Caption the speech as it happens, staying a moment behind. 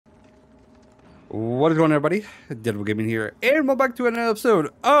What is going on, everybody? DeadWood Gaming here, and welcome back to another episode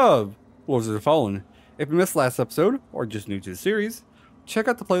of Lords of the Fallen. If you missed last episode, or just new to the series, check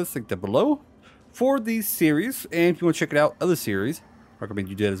out the playlist linked down below for these series, and if you want to check it out, other series, I recommend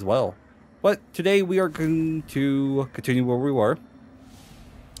you did as well. But today we are going to continue where we were.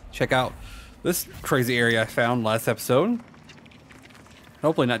 Check out this crazy area I found last episode.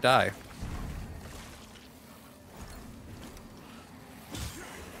 Hopefully not die.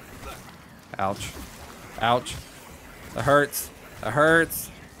 Ouch. Ouch. That hurts. That hurts.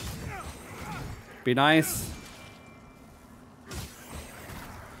 Be nice.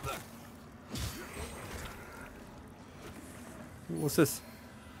 What's this?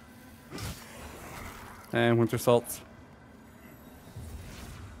 And winter salts.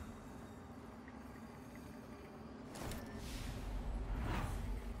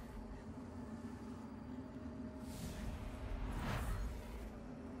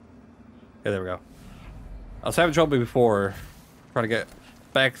 Yeah, there we go. I was having trouble before trying to get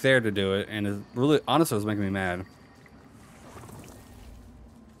back there to do it, and it really, honestly, it was making me mad.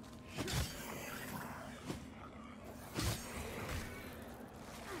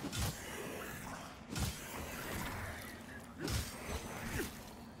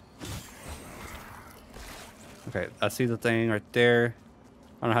 Okay, I see the thing right there.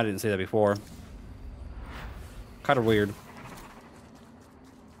 I don't know how I didn't see that before. Kind of weird.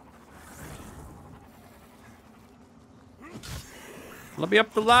 Let me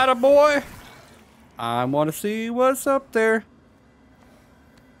up the ladder, boy. I want to see what's up there.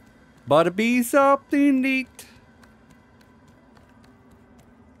 But it be something neat.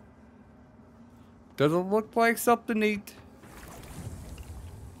 Doesn't look like something neat.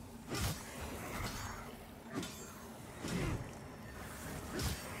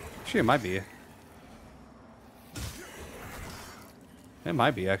 Actually, it might be. It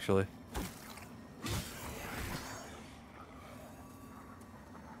might be, actually.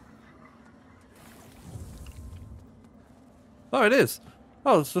 Oh, it is.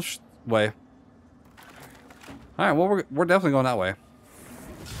 Oh, it's this way. Alright, well, we're definitely going that way.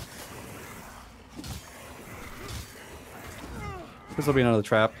 This will be another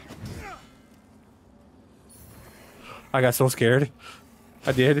trap. I got so scared.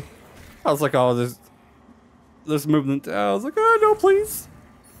 I did. I was like, oh, this movement. I was like, oh, no, please.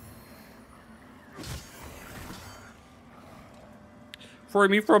 Free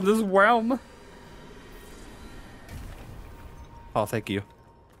me from this realm. Oh, thank you.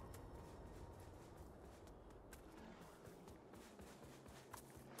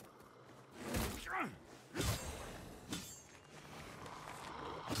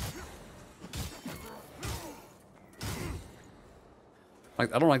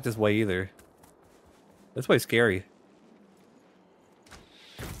 Like, I don't like this way either. This way's scary.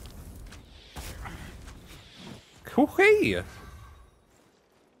 Cool. Hey.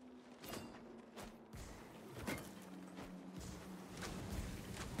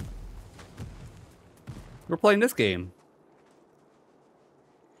 We're playing this game.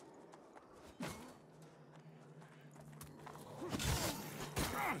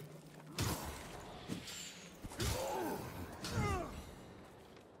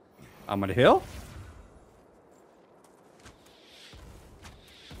 I'm on a hill.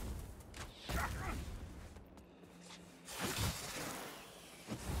 I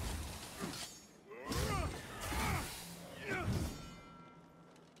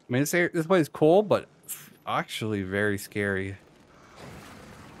mean, this way is cool, but actually very scary.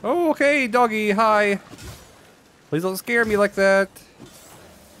 Oh, okay, doggy, hi. Please don't scare me like that.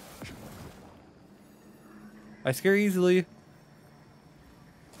 I scare easily.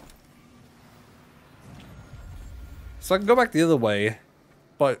 So I can go back the other way,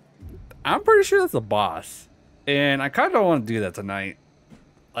 but I'm pretty sure that's a boss. And I kind of don't want to do that tonight.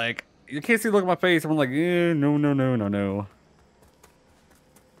 Like, you can't see the look at my face. I'm like, eh, no, no, no, no, no.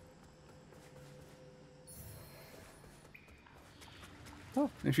 Oh,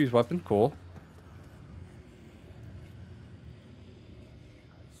 infused weapon, cool.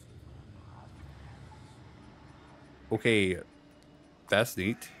 Okay, that's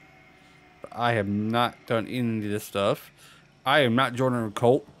neat. But I have not done any of this stuff. I am not joining a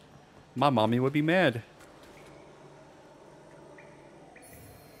cult. My mommy would be mad.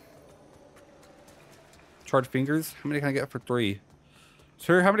 Charged fingers? How many can I get for 3?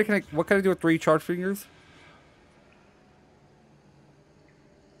 Sir, how many can I... What can I do with 3 charged fingers?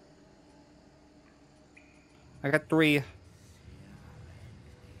 I got 3.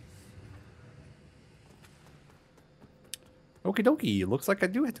 Okie dokie. Looks like I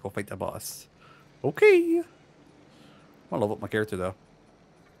do have to go fight the boss. Okay. I'm gonna level up my character though.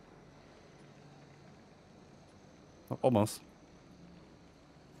 Almost.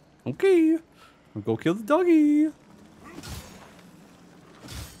 Okay. We'll go kill the doggy.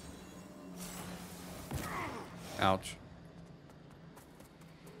 Ouch.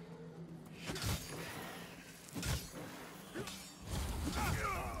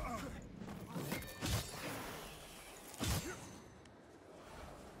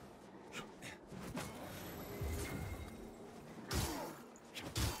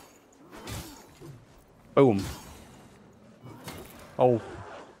 Boom. Oh,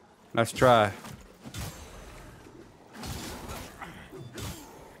 nice try.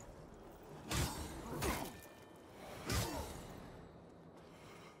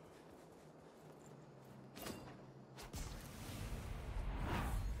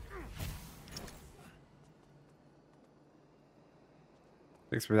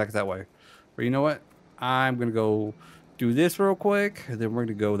 Thanks for that way. But you know what? I'm gonna go do this real quick, and then we're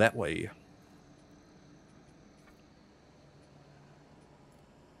gonna go that way.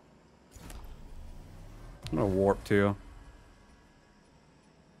 I'm gonna warp too.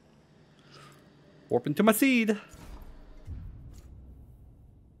 Warp into my seed.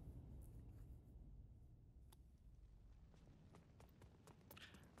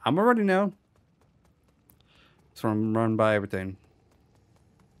 I'm already now. So I'm run by everything.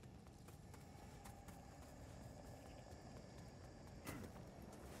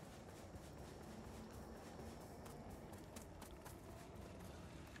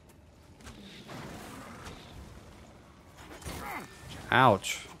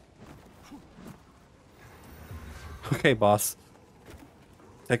 Ouch. Okay, boss.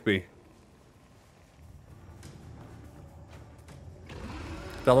 Take me.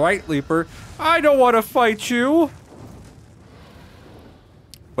 All right, Leaper. I don't want to fight you.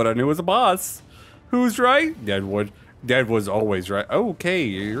 But I knew it was a boss. Who's right? DeadWood. DeadWood's always right. Okay,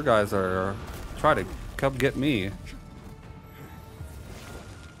 you guys are trying to come get me.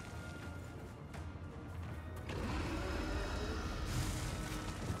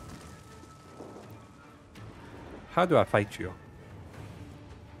 How do I fight you?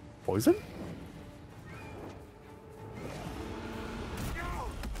 Poison?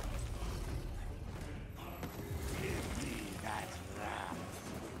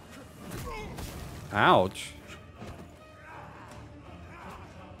 Ouch.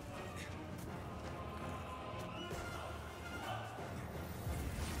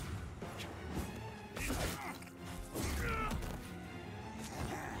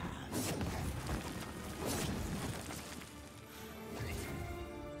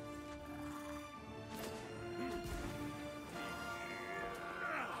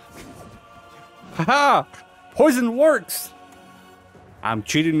 Haha! Poison works! I'm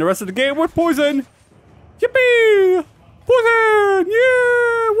cheating the rest of the game with poison! Yippee! Poison!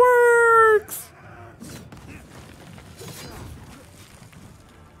 Yeah! Works!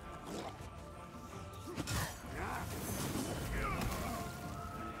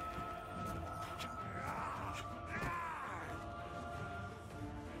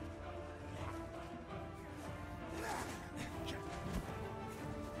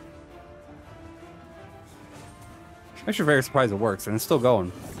 I'm actually very surprised it works, and it's still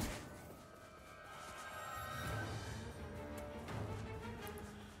going.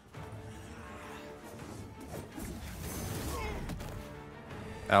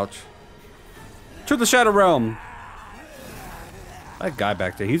 Ouch. To the Shadow Realm! That guy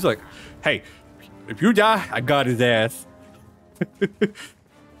back there, he's like, hey, if you die, I got his ass. Wait,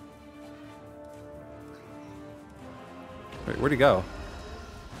 where'd he go?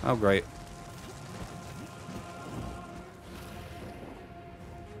 Oh, great.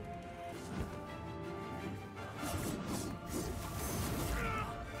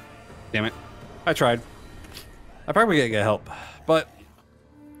 Damn it. I tried. I probably gotta get help, but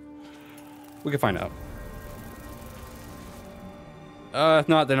we can find out. If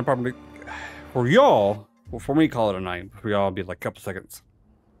not, then I'll probably, for y'all, well, for me, call it a night. For y'all, it'll be like a couple seconds.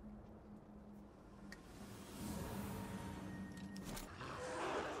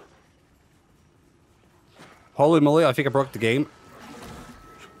 Holy moly, I think I broke the game.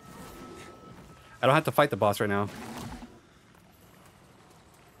 I don't have to fight the boss right now.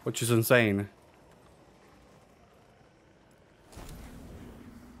 Which is insane.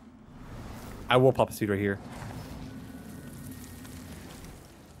 I will pop a seed right here.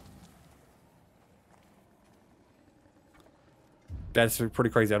 That's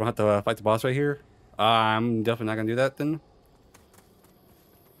pretty crazy. I don't have to fight the boss right here. I'm definitely not gonna do that then.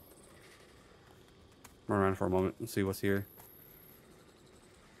 Run around for a moment and see what's here.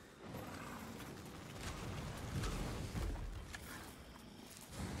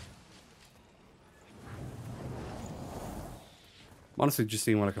 Honestly, just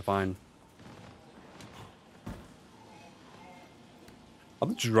seeing what I can find.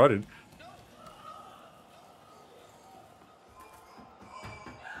 I'm just running.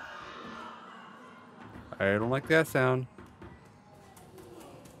 I don't like that sound.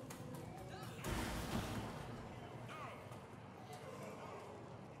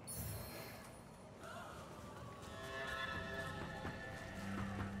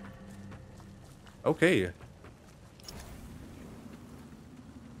 Okay.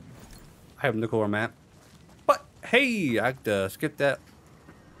 I have no clue where I'm at. But, hey, I have to skip that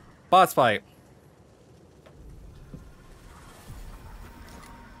boss fight.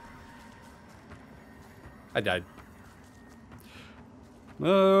 I died.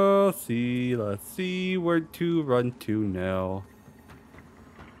 Let's see where to run to now.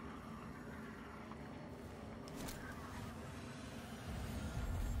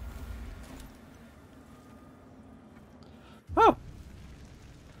 Oh,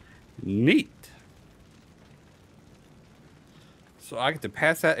 neat. So I get to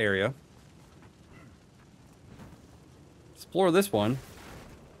pass that area, explore this one,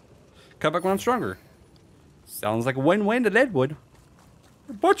 come back when I'm stronger. Sounds like a win-win to DeadWood.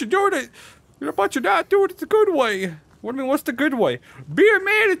 But you're doing it. You're a bunch of not doing it the good way. What do you mean, what's the good way? Be a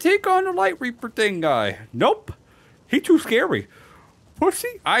man and take on the Light Reaper thing guy. Nope. He too scary.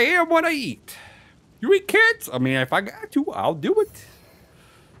 Pussy, I am what I eat. You eat cats? I mean, if I got to, I'll do it.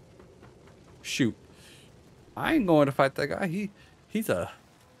 Shoot. I ain't going to fight that guy. He's a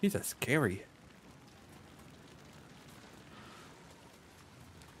scary.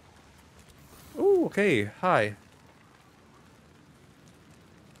 Oh, okay. Hi.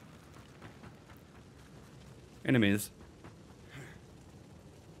 Enemies.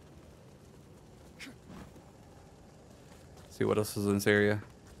 See what else is in this area.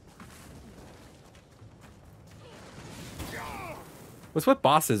 What's with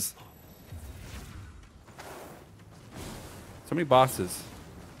bosses? So many bosses.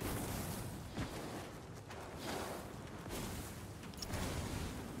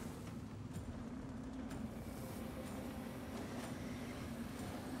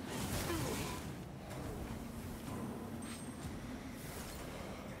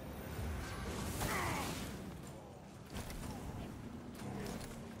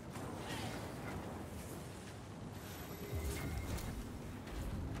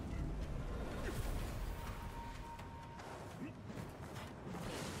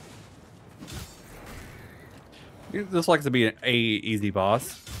 This likes to be an easy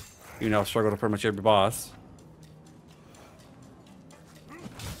boss. You know, I struggle to pretty much every boss.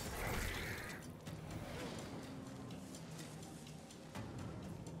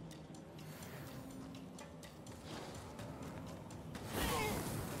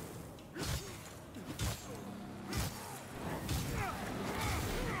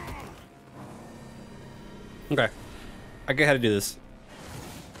 Okay. I get how to do this.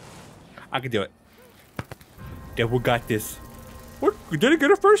 I can do it. DeadWood got this. What? We didn't get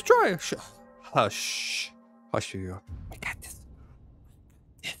a first try. Hush. Hush you. I got this.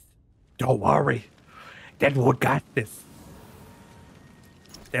 Don't worry. DeadWood got this.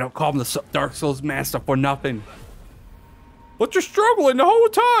 They don't call him the Dark Souls Master for nothing. But you're struggling the whole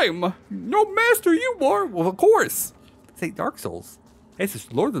time. No master you are. Well, of course. This ain't Dark Souls. This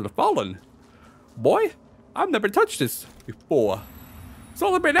is Lord of the Fallen. Boy, I've never touched this before. It's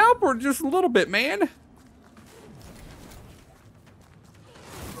only been out for just a little bit, man.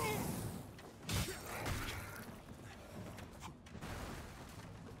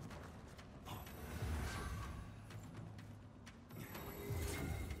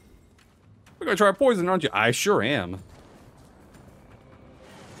 You're gonna try poison, aren't you? I sure am.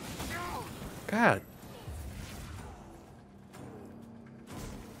 God.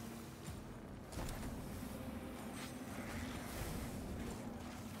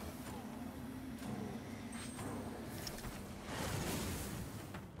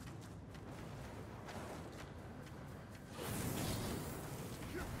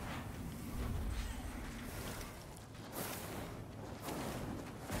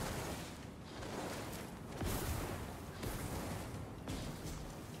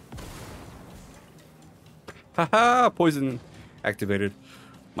 Haha, poison activated.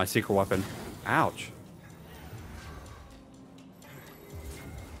 My secret weapon. Ouch.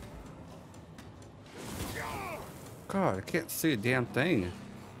 God, I can't see a damn thing.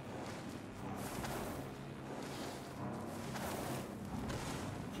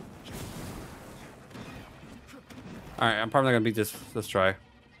 Alright, I'm probably not gonna beat this try.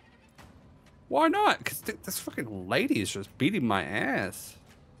 Why not? Because this fucking lady is just beating my ass.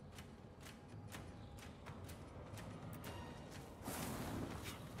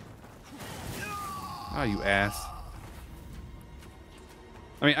 Oh, you ass.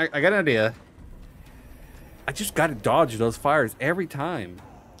 I mean, I got an idea. I just gotta dodge those fires every time.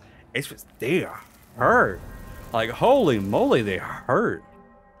 It's just, they hurt. Like, holy moly, they hurt.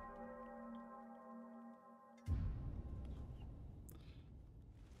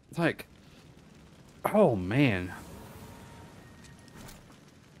 It's like, oh man.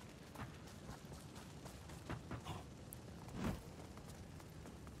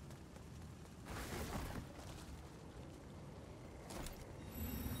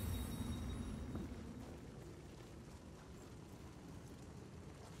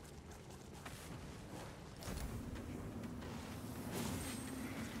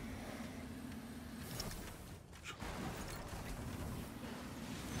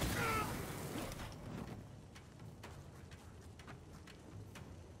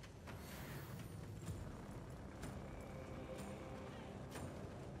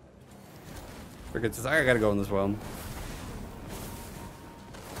 Forget this. I gotta go in this one.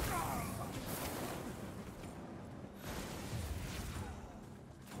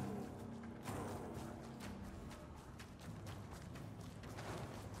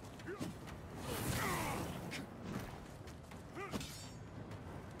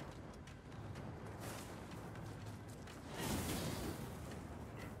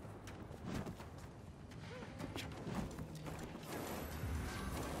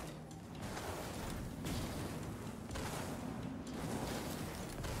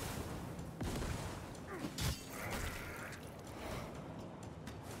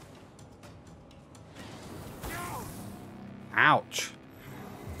 Ouch.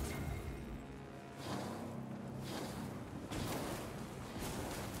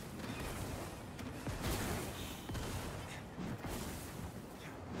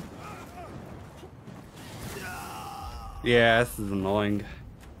 Yeah, this is annoying.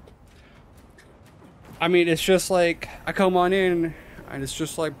 I mean, it's just like, I come on in, and it's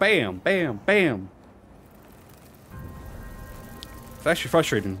just like, bam, bam, bam. It's actually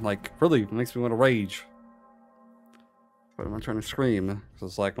frustrating. Like, really makes me want to rage. But I'm not trying to scream, because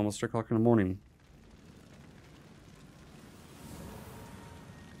it's like almost 3 o'clock in the morning.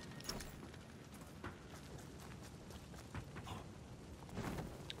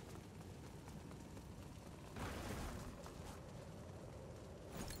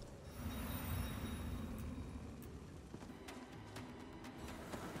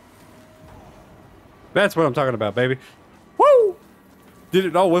 That's what I'm talking about, baby. Woo! Did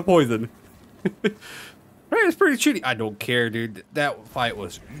it all with poison. Right, it's pretty cheaty. I don't care, dude. That fight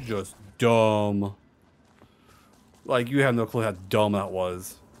was just dumb. Like, you have no clue how dumb that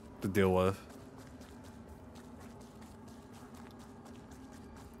was to deal with.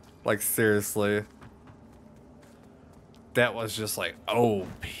 Like, seriously. That was just like, oh,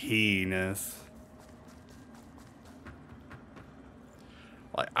 penis.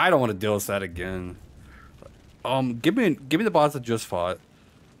 Like, I don't want to deal with that again. Give me the boss that just fought.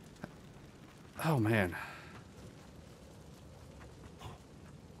 Oh, man.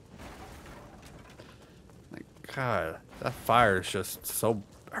 God, that fire is just so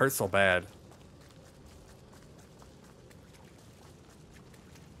hurts so bad.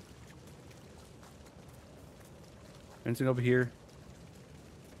 Anything over here?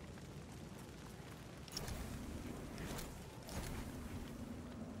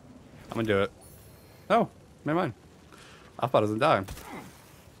 I'm gonna do it. Oh, never mind. I thought I was gonna die.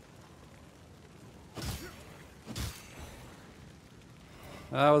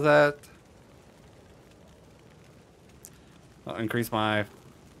 That was that. I'll increase my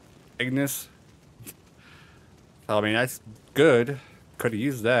Ignis. I mean, that's good. Could have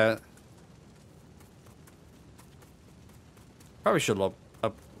used that. Probably should up.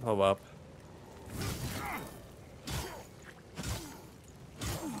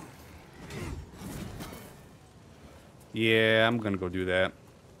 Yeah, I'm gonna go do that.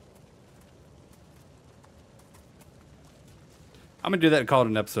 I'm gonna do that and call it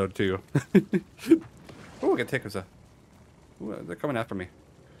an episode too. Oh, I got tickets. Ooh, they're coming after me.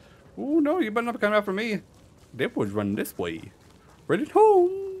 Oh no, you better not be coming after me. DeadWood's running this way. Right at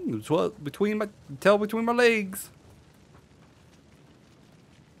home. It's what between my tail between my legs.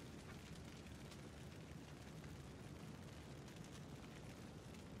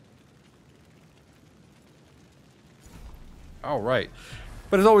 All right.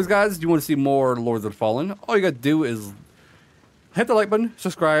 But as always, guys, if you want to see more Lords of the Fallen, all you got to do is hit the like button,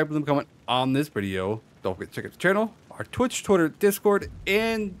 subscribe, leave a comment on this video. Don't forget to check out the channel, our Twitch, Twitter, Discord,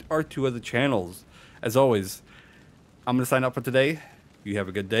 and our 2 other channels. As always, I'm going to sign up for today. You have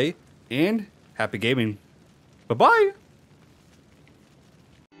a good day, and happy gaming. Bye-bye.